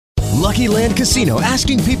Lucky Land Casino,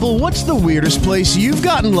 asking people, what's the weirdest place you've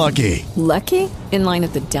gotten lucky? Lucky? In line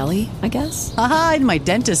at the deli, I guess? Aha, in my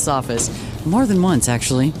dentist's office. More than once,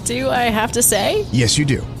 actually. Do I have to say? Yes, you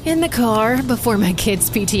do. In the car before my kids'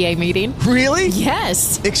 PTA meeting. Really?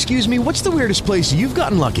 Yes. Excuse me, what's the weirdest place you've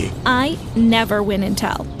gotten lucky? I never win and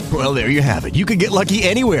tell. Well, there you have it. You can get lucky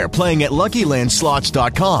anywhere, playing at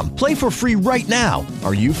LuckyLandSlots.com. Play for free right now.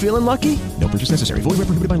 Are you feeling lucky? No purchase necessary. Void where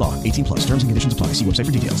prohibited by law. 18 plus. Terms and conditions apply. See website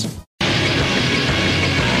for details.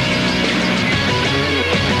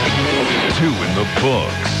 2 in the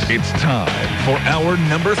books. It's time for hour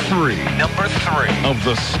number 3. Of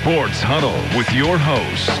the Sports Huddle with your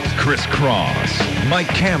hosts, Chris Cross, Mike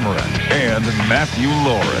Cameron, and Matthew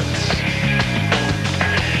Lawrence.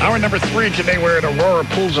 Hour number 3 today. We're at Aurora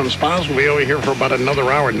Pools and Spas. We'll be over here for about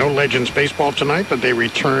another hour. No Legends baseball tonight, but they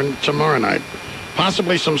return tomorrow night.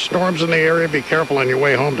 Possibly some storms in the area. Be careful on your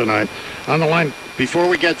way home tonight. On the line. Before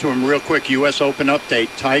we get to him, real quick, U.S. Open update.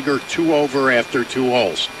 Tiger 2 over after 2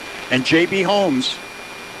 holes. And J.B. Holmes,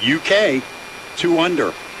 UK, 2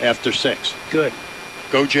 under after 6. Good.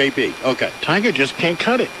 Go J.B. Okay. Tiger just can't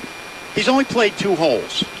cut it. He's only played 2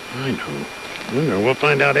 holes. I know. We'll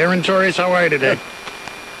find out. Aaron Torres, how are you today?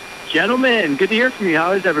 Gentlemen, good to hear from you.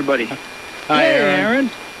 How is everybody? Hi, Aaron.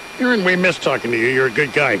 Aaron, we miss talking to you. You're a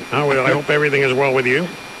good guy. I hope everything is well with you.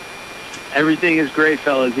 Everything is great,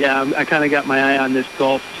 fellas. Yeah, I kind of got my eye on this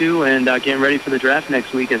golf, too, and getting ready for the draft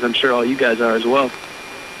next week, as I'm sure all you guys are as well.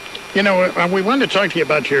 You know, we wanted to talk to you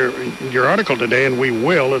about your article today, and we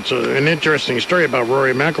will. It's an interesting story about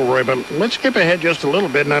Rory McIlroy, but let's skip ahead just a little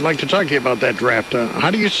bit, and I'd like to talk to you about that draft. How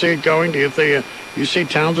do you see it going? Do you think you see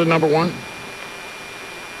Townsend number 1?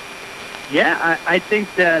 Yeah, I think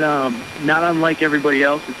that not unlike everybody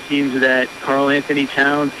else, it seems that Karl Anthony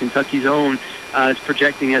Towns, Kentucky's own, is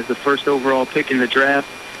projecting as the first overall pick in the draft.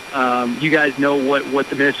 You guys know what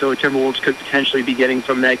the Minnesota Timberwolves could potentially be getting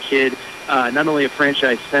from that kid. Not only a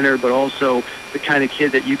franchise center, but also the kind of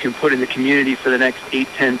kid that you can put in the community for the next 8,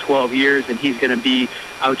 10, 12 years, and he's going to be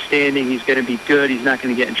outstanding. He's going to be good. He's not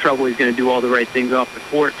going to get in trouble. He's going to do all the right things off the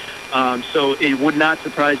court. So it would not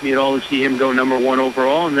surprise me at all to see him go number 1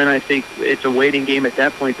 overall, and then I think it's a waiting game at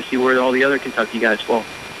that point to see where all the other Kentucky guys fall.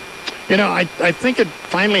 You know, I think it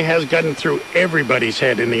finally has gotten through everybody's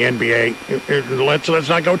head in the NBA. Let's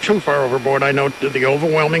not go too far overboard. I know the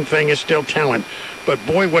overwhelming thing is still talent. But,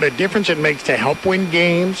 boy, what a difference it makes to help win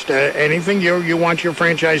games, to anything you want your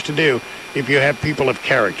franchise to do if you have people of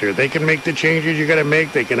character. They can make the changes you got to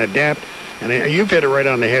make. They can adapt. And you've hit it right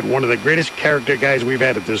on the head. One of the greatest character guys we've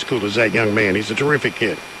had at this school is that young man. He's a terrific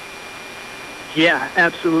kid. Yeah,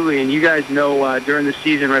 absolutely. And you guys know during the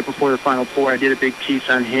season, right before the Final Four, I did a big piece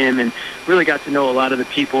on him and really got to know a lot of the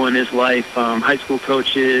people in his life, high school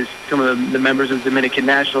coaches, some of the members of the Dominican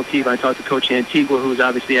national team. I talked to Coach Antigua, who was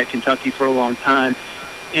obviously at Kentucky for a long time.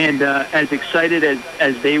 And as excited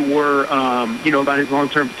as they were, about his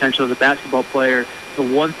long-term potential as a basketball player, the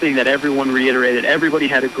one thing that everyone reiterated, everybody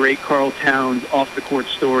had a great Karl Towns off-the-court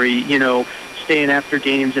story, staying after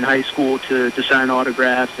games in high school to sign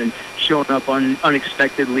autographs and showing up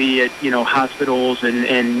unexpectedly at, hospitals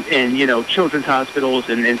and children's hospitals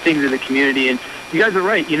and things in the community. And you guys are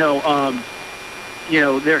right,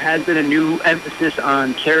 there has been a new emphasis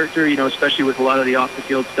on character, especially with a lot of the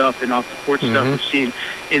off-the-field stuff and off-the-court stuff we've seen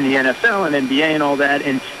in the NFL and NBA and all that.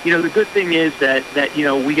 And, the good thing is that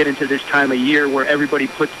we get into this time of year where everybody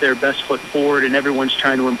puts their best foot forward and everyone's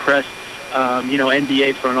trying to impress,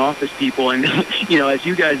 NBA front office people. And, as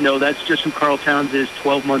you guys know, that's just who Karl Towns is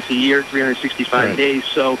 12 months a year, 365 days.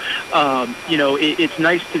 So, it's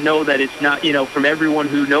nice to know that it's not, from everyone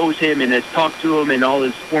who knows him and has talked to him and all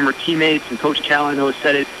his former teammates, and Coach Cal, I know, has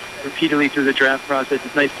said it repeatedly through the draft process.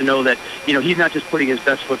 It's nice to know that, he's not just putting his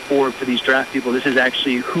best foot forward for these draft people. This is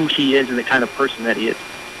actually who he is and the kind of person that he is.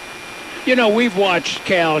 We've watched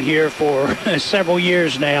Cal here for several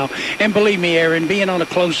years now, and believe me, Aaron, being on a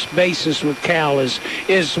close basis with Cal is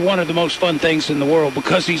one of the most fun things in the world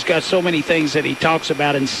because he's got so many things that he talks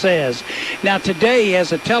about and says. Now, today, he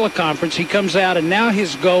has a teleconference. He comes out, and now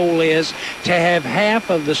his goal is to have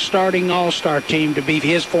half of the starting all-star team to be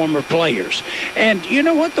his former players. And you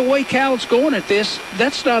know what? The way Cal's going at this,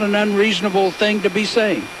 that's not an unreasonable thing to be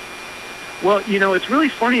saying. Well, it's really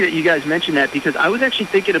funny that you guys mentioned that because I was actually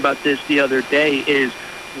thinking about this the other day is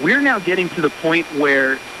we're now getting to the point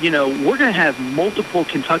where, we're going to have multiple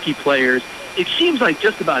Kentucky players it seems like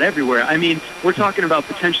just about everywhere. I mean, we're talking about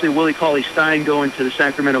potentially Willie Cauley-Stein going to the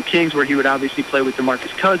Sacramento Kings, where he would obviously play with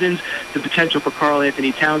DeMarcus Cousins, the potential for Karl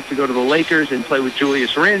Anthony Towns to go to the Lakers and play with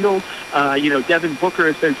Julius Randle. Devin Booker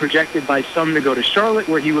has been projected by some to go to Charlotte,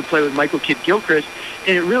 where he would play with Michael Kidd-Gilchrist.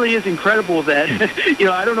 And it really is incredible that,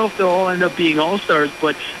 I don't know if they'll all end up being all-stars,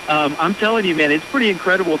 but I'm telling you, man, it's pretty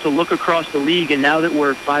incredible to look across the league. And now that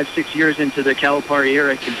we're 5-6 years into the Calipari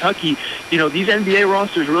era at Kentucky, these NBA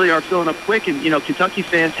rosters really are filling up quick. And, Kentucky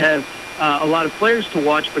fans have a lot of players to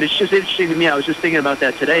watch, but it's just interesting to me. I was just thinking about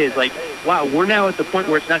that today. It's like, wow, we're now at the point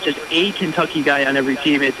where it's not just a Kentucky guy on every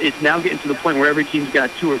team. It's now getting to the point where every team's got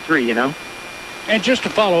 2 or 3, And just to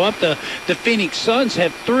follow up, the Phoenix Suns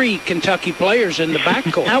have 3 Kentucky players in the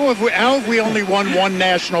backcourt. How have we only won 1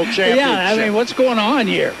 national championship? Yeah, I mean, what's going on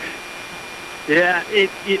here? Yeah,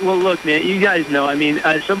 well, look, man, you guys know. I mean,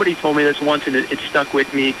 somebody told me this once, and it stuck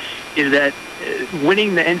with me, is that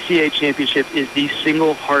winning the NCAA championship is the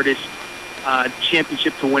single hardest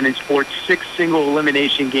championship to win in sports. 6 single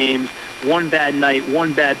elimination games, 1 bad night,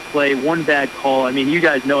 1 bad play, 1 bad call. I mean, you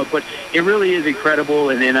guys know it, but it really is incredible.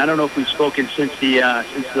 And I don't know if we've spoken since the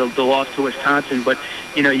loss to Wisconsin, but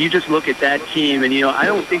you just look at that team, and I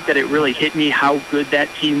don't think that it really hit me how good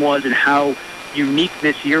that team was and how unique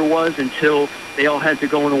this year was until they all had to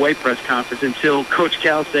go in a away press conference, until Coach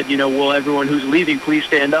Cal said, well, everyone who's leaving, please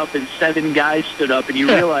stand up, and 7 guys stood up, and you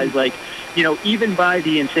realize, even by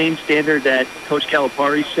the insane standard that Coach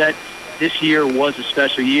Calipari set, this year was a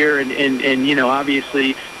special year, and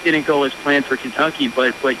obviously didn't go as planned for Kentucky,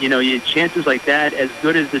 but chances like that, as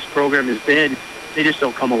good as this program has been, they just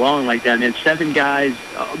don't come along like that, man. 7 guys,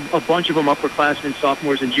 a bunch of them upperclassmen,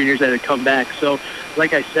 sophomores, and juniors that had come back. So,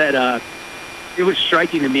 like I said, it was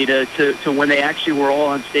striking to me to when they actually were all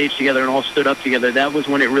on stage together and all stood up together. That was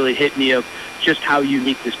when it really hit me of just how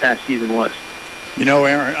unique this past season was.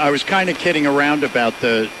 Aaron, I was kind of kidding around about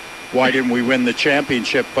why didn't we win the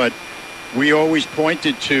championship, but we always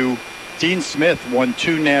pointed to Dean Smith won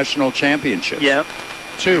 2 national championships. Yep.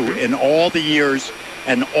 2 in all the years,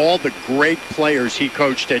 and all the great players he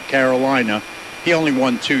coached at Carolina, he only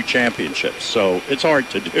won 2 championships, so it's hard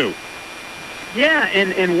to do. Yeah,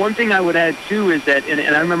 and one thing I would add, too, is that,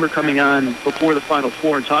 and I remember coming on before the Final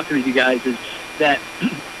Four and talking to you guys, is that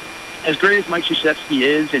as great as Mike Krzyzewski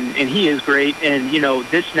is, and he is great, and,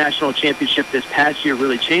 this national championship this past year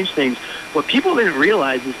really changed things, what people didn't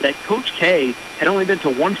realize is that Coach K had only been to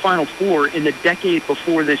 1 Final Four in the decade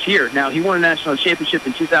before this year. Now, he won a national championship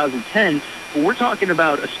in 2010, but we're talking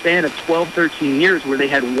about a span of 12, 13 years where they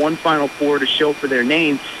had 1 Final Four to show for their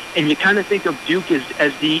name, and you kind of think of Duke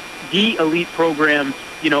as the elite program,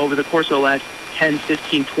 over the course of the last 10,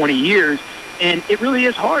 15, 20 years. And it really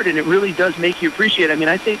is hard, and it really does make you appreciate it. I mean,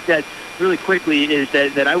 I think that really quickly is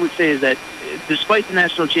that I would say is that despite the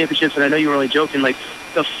national championships, and I know you were only joking, like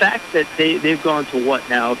the fact that they've gone to what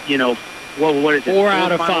now? What is it? 4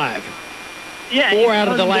 out of 5. Yeah. 4 out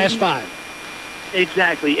of the last 5.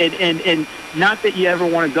 Exactly. And not that you ever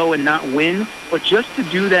want to go and not win, but just to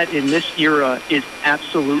do that in this era is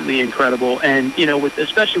absolutely incredible. And,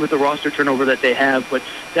 especially with the roster turnover that they have, but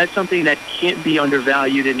that's something that can't be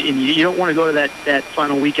undervalued. And you don't want to go to that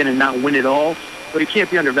final weekend and not win it all, but it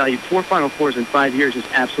can't be undervalued. 4 Final Fours in 5 years is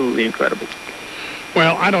absolutely incredible.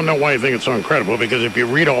 Well, I don't know why you think it's so incredible, because if you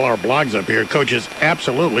read all our blogs up here, Coach is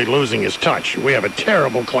absolutely losing his touch. We have a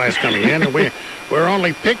terrible class coming in, and we're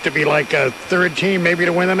only picked to be like a 3rd team, maybe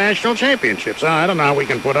to win the national championships. I don't know how we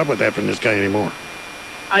can put up with that from this guy anymore.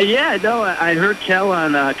 I heard Cal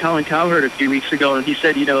on Colin Cowherd a few weeks ago, and he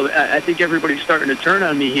said, I think everybody's starting to turn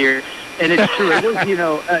on me here. And it's true. It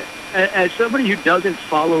is, as somebody who doesn't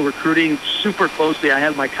follow recruiting super closely, I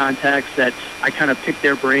have my contacts that I kind of pick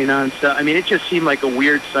their brain on stuff. I mean, it just seemed like a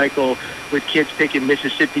weird cycle with kids picking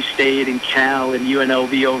Mississippi State and Cal and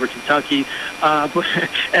UNLV over Kentucky. But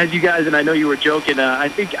as you guys, and I know you were joking, I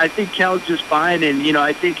think Cal's just fine. And,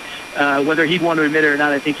 I think whether he'd want to admit it or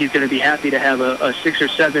not, I think he's going to be happy to have a 6 or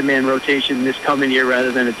 7 man rotation this coming year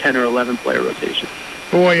rather than a 10 or 11 player rotation.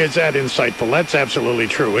 Boy, is that insightful. That's absolutely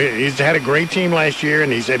true. He's had a great team last year,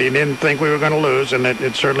 and he said he didn't think we were going to lose, and that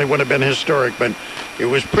it certainly would have been historic, but it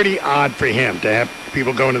was pretty odd for him to have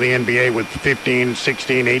people going to the NBA with 15,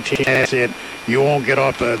 16, 18. That's it. You won't get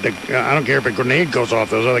off I don't care if a grenade goes off.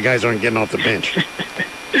 Those other guys aren't getting off the bench.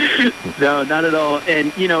 No, not at all.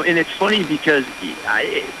 And, and it's funny because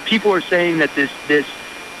people are saying that this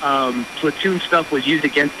platoon stuff was used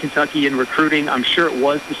against Kentucky in recruiting. I'm sure it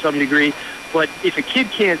was to some degree. But if a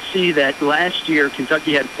kid can't see that last year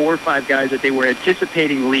Kentucky had 4 or 5 guys that they were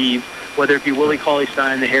anticipating leave, whether it be Willie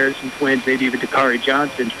Cauley-Stein, the Harrison twins, maybe even Dakari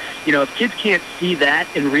Johnson, if kids can't see that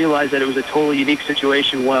and realize that it was a totally unique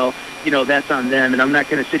situation, well, that's on them. And I'm not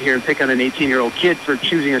going to sit here and pick on an 18-year-old kid for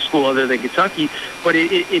choosing a school other than Kentucky. But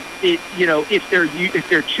if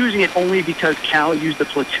they're choosing it only because Cal used the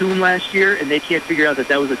platoon last year and they can't figure out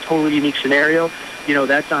that was a totally unique scenario,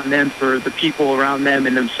 that's on them for the people around them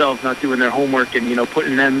and themselves not doing their homework and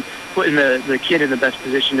putting the kid in the best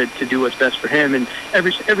position to do what's best for him. And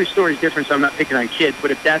every story is different, so I'm not picking on kids. But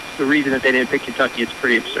if that's the reason that they didn't pick Kentucky, it's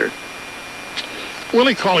pretty absurd.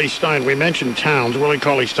 Willie Cauley-Stein, we mentioned Towns. Willie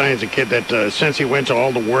Cauley-Stein's a kid that since he went to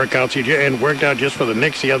all the workouts and worked out just for the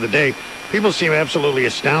Knicks the other day, people seem absolutely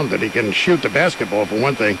astounded. He can shoot the basketball, for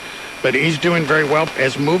one thing, but he's doing very well.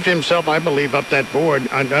 Has moved himself, I believe, up that board.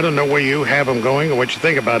 I don't know where you have him going or what you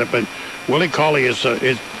think about it, but Willie Cauley is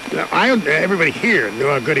everybody here knew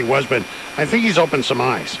how good he was, but I think he's opened some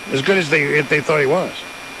eyes, as good as they thought he was.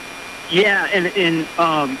 Yeah, and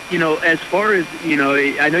as far as,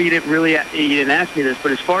 I know you didn't ask me this,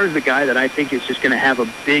 but as far as the guy that I think is just going to have a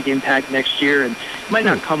big impact next year, and might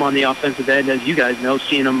not come on the offensive end, as you guys know,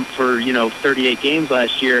 seeing him for, 38 games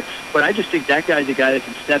last year, but I just think that guy's a guy that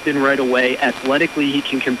can step in right away. Athletically, he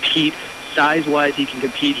can compete. Size-wise, he can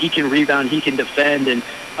compete. He can rebound. He can defend, and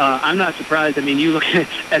I'm not surprised. I mean, you look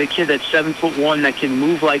at a kid that's 7'1" that can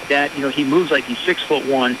move like that. He moves like he's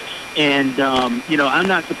 6'1". And, I'm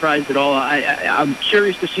not surprised at all. I'm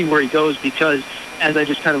curious to see where he goes because, as I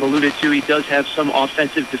just kind of alluded to, he does have some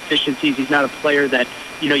offensive deficiencies. He's not a player that,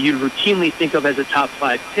 you'd routinely think of as a top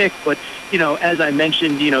 5 pick. But, as I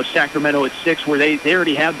mentioned, Sacramento at 6, where they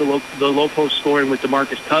already have the low post scoring with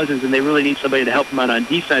DeMarcus Cousins, and they really need somebody to help them out on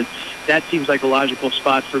defense. That seems like a logical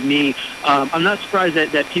spot for me. I'm not surprised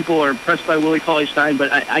that people are impressed by Willie Cauley-Stein,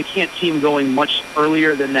 but I can't see him going much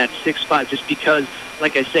earlier than that 6 spot just because,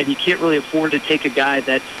 like I said, you can't really afford to take a guy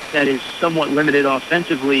that is somewhat limited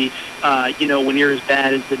offensively, when you're as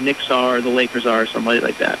bad as the Knicks are or the Lakers are or somebody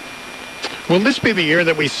like that. Will this be the year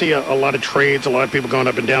that we see a lot of trades, a lot of people going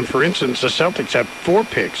up and down? For instance, the Celtics have 4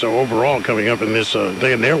 picks overall coming up in this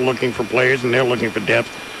day, and they're looking for players and they're looking for depth.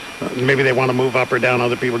 Maybe they want to move up or down,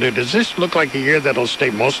 other people do. Does this look like a year that'll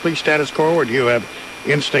stay mostly status quo, or do you have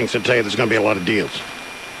instincts that say there's going to be a lot of deals?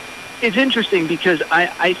 It's interesting because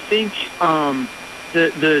I think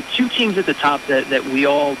the 2 teams at the top that we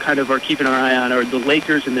all kind of are keeping our eye on are the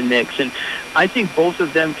Lakers and the Knicks, and I think both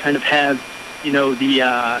of them kind of have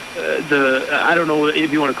the I don't know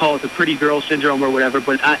if you want to call it the pretty girl syndrome or whatever,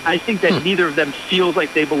 but I think that neither of them feels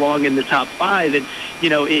like they belong in the top 5, and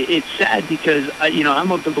it's sad because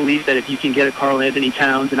I'm of the belief that if you can get a Karl Anthony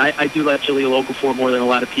Towns, and I do like Jahlil Okafor more than a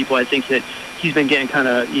lot of people. I think that he's been getting kind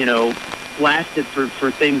of blasted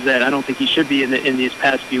for things that I don't think he should be in these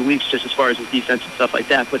past few weeks, just as far as his defense and stuff like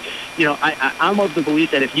that. But I'm of the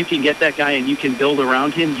belief that if you can get that guy and you can build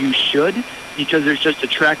around him, you should, because there's just a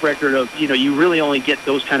track record of you really only get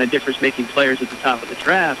those kind of difference-making players at the top of the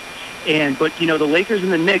draft. But the Lakers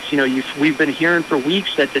and the Knicks, we've been hearing for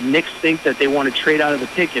weeks that the Knicks think that they want to trade out of the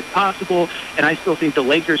pick if possible, and I still think the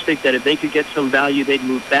Lakers think that if they could get some value, they'd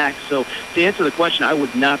move back. So to answer the question, I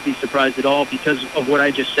would not be surprised at all because of what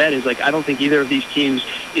I just said. Is I don't think either of these teams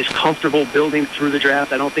is comfortable building through the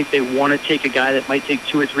draft. I don't think they want to take a guy that might take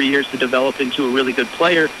 2 or 3 years to develop into a really good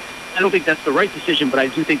player. I don't think that's the right decision, but I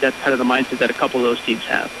do think that's kind of the mindset that a couple of those teams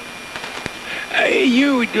have.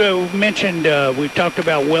 You mentioned, we've talked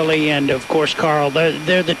about Willie and, of course, Carl.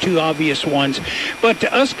 They're the 2 obvious ones. But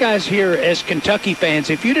to us guys here as Kentucky fans,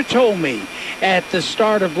 if you'd have told me at the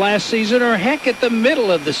start of last season or, heck, at the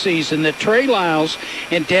middle of the season that Trey Lyles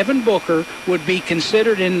and Devin Booker would be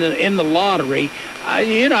considered in the lottery,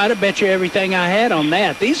 I'd have bet you everything I had on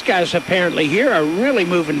that. These guys apparently here are really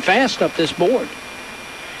moving fast up this board.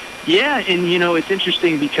 Yeah, and, it's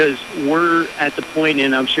interesting because we're at the point,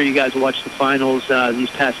 and I'm sure you guys watched the finals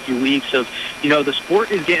these past few weeks, of, the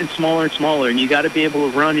sport is getting smaller and smaller, and you got to be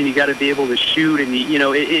able to run and you got to be able to shoot, and,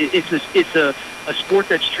 it's a sport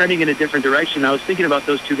that's trending in a different direction. I was thinking about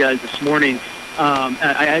those 2 guys this morning.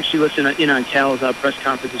 I actually listened in on Cal's press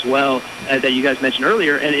conference as well that you guys mentioned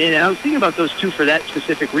earlier, and I was thinking about those 2 for that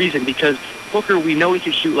specific reason because Booker, we know he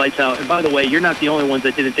can shoot lights out. And by the way, you're not the only ones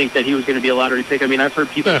that didn't think that he was going to be a lottery pick. I mean, I've heard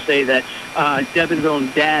people say that Devin's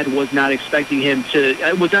own dad was not expecting him to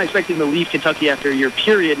leave Kentucky after a year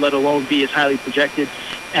period, let alone be as highly projected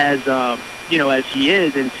as as he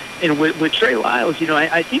is. And with Trey Lyles,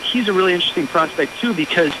 I think he's a really interesting prospect too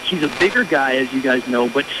because he's a bigger guy, as you guys know,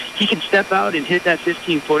 but he can step out and hit that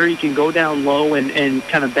 15-footer. He can go down low and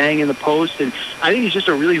kind of bang in the post. And I think he's just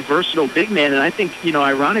a really versatile big man. And I think,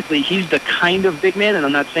 ironically, he's the kind of big man, and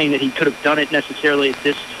I'm not saying that he could have done it necessarily at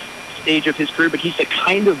this stage of his career, but he's the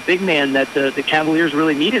kind of big man that the Cavaliers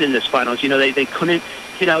really needed in this finals. They couldn't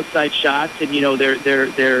hit outside shots, and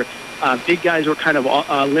their big guys were kind of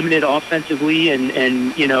limited offensively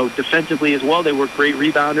and defensively as well. They were great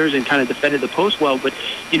rebounders and kind of defended the post well, but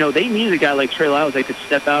they needed a guy like Trey Lyles that could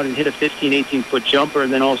step out and hit a 15, 18-foot jumper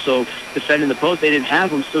and then also defend in the post. They didn't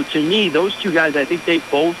have him. So to me, those two guys, I think they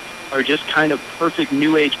both are just kind of perfect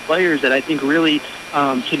new age players that I think really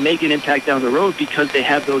can make an impact down the road because they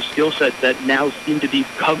have those skill sets that now seem to be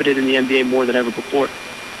coveted in the NBA more than ever before.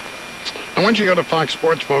 I want you to go to Fox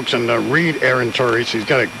Sports, folks, and read Aaron Torres. He's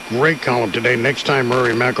got a great column today. Next time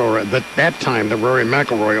Rory McIlroy, that time that Rory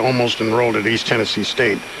McIlroy almost enrolled at East Tennessee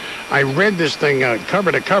State. I read this thing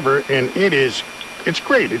cover to cover, and it's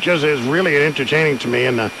great. It just is really entertaining to me.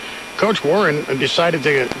 And Coach Warren decided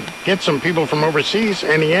to get some people from overseas,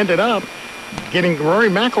 and he ended up getting Rory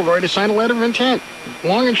McIlroy to sign a letter of intent.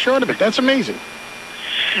 Long and short of it, that's amazing.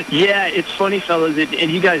 Yeah, it's funny, fellas, and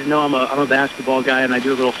you guys know I'm a basketball guy, and I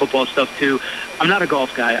do a little football stuff too. I'm not a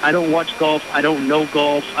golf guy. I don't watch golf. I don't know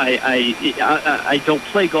golf. I don't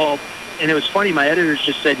play golf. And it was funny. My editors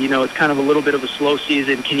just said, it's kind of a little bit of a slow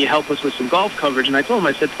season. Can you help us with some golf coverage? And I told them,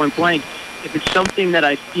 I said point blank, if it's something that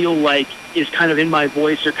I feel like is kind of in my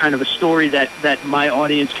voice or kind of a story that my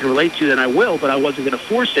audience can relate to, then I will, but I wasn't going to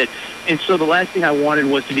force it. And so the last thing I wanted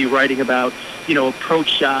was to be writing about, approach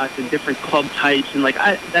shots and different club types. And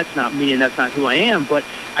that's not me and that's not who I am. But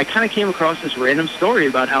I kind of came across this random story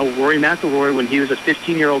about how Rory McIlroy, when he was a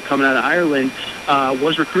 15-year-old coming out of Ireland,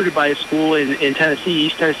 was recruited by a school in Tennessee,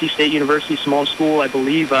 East Tennessee State University, small school, I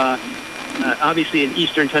believe, obviously in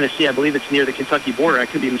eastern Tennessee. I believe it's near the Kentucky border. I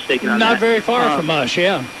could be mistaken on that. Not very far from us,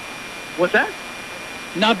 yeah. What's that?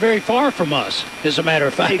 Not very far from us, as a matter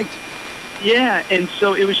of fact. Yeah, and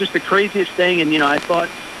so it was just the craziest thing. And, I thought,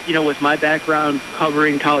 with my background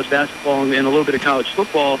covering college basketball and a little bit of college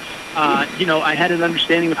football, I had an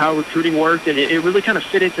understanding of how recruiting worked, and it really kind of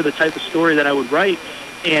fit into the type of story that I would write.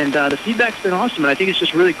 And the feedback's been awesome, and I think it's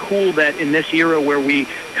just really cool that in this era where we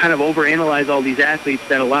kind of overanalyze all these athletes,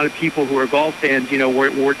 that a lot of people who are golf fans,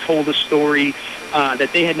 were told a story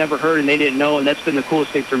that they had never heard and they didn't know. And that's been the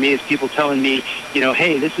coolest thing for me, is people telling me,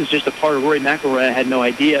 hey, this is just a part of Rory McIlroy I had no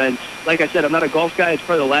idea. And like I said, I'm not a golf guy. It's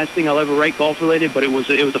probably the last thing I'll ever write golf-related, but it was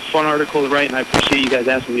a fun article to write, and I appreciate you guys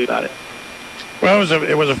asking me about it. Well,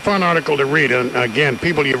 it was a fun article to read. And again,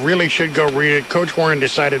 people, you really should go read it. Coach Warren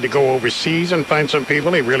decided to go overseas and find some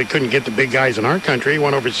people. He really couldn't get the big guys in our country. He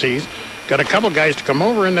went overseas, got a couple guys to come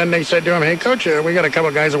over, and then they said to him, hey, Coach, we got a couple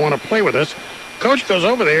guys that want to play with us. Coach goes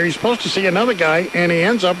over there. He's supposed to see another guy, and he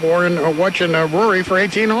ends up watching Rory for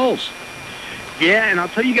 18 holes. Yeah, and I'll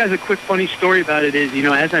tell you guys a quick funny story about it is,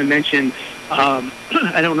 as I mentioned,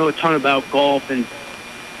 I don't know a ton about golf, and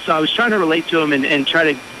so I was trying to relate to him and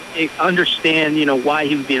try to understand, why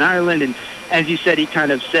he would be in Ireland. And as you said, he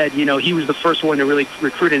kind of said, he was the first one to really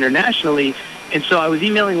recruit internationally. And so I was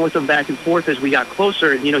emailing with him back and forth as we got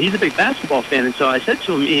closer. And, he's a big basketball fan. And so I said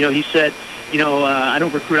to him, he said, I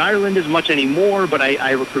don't recruit Ireland as much anymore, but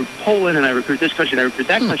I recruit Poland and I recruit this country and I recruit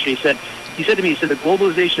that country. He said to me, the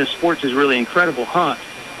globalization of sports is really incredible, huh?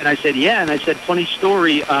 And I said, yeah. And I said, funny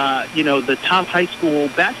story, the top high school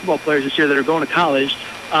basketball players this year that are going to college,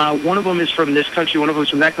 one of them is from this country, one of them is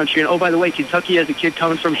from that country. And, oh, by the way, Kentucky has a kid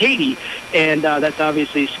coming from Haiti. And that's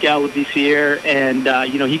obviously Scal Labissiere. And,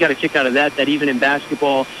 he got a kick out of that even in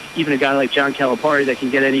basketball, even a guy like John Calipari that can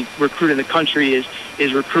get any recruit in the country is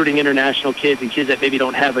recruiting international kids and kids that maybe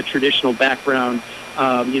don't have a traditional background,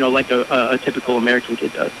 like a typical American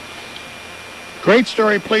kid does. Great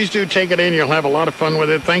story. Please do take it in. You'll have a lot of fun with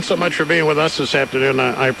it. Thanks so much for being with us this afternoon.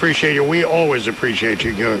 I appreciate you. We always appreciate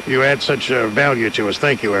you. You add such value to us.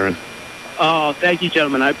 Thank you, Aaron. Oh, thank you,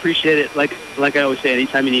 gentlemen. I appreciate it. Like I always say,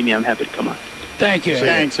 anytime you need me, I'm happy to come on. Thank you.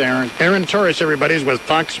 Thanks, Aaron. Aaron Torres, everybody, is with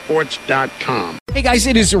FoxSports.com. Hey, guys,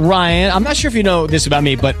 it is Ryan. I'm not sure if you know this about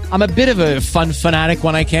me, but I'm a bit of a fun fanatic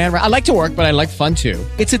when I can. I like to work, but I like fun, too.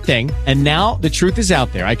 It's a thing. And now the truth is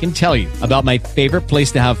out there. I can tell you about my favorite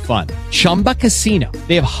place to have fun. Chumba Casino.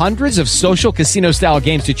 They have hundreds of social casino-style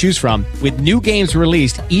games to choose from with new games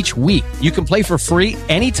released each week. You can play for free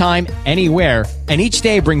anytime, anywhere, and each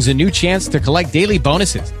day brings a new chance to collect daily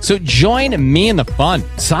bonuses. So join me in the fun.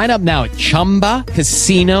 Sign up now at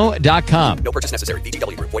ChumbaCasino.com. No purchase necessary.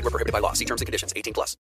 VGW. Void where prohibited by law. See terms and conditions. 18+.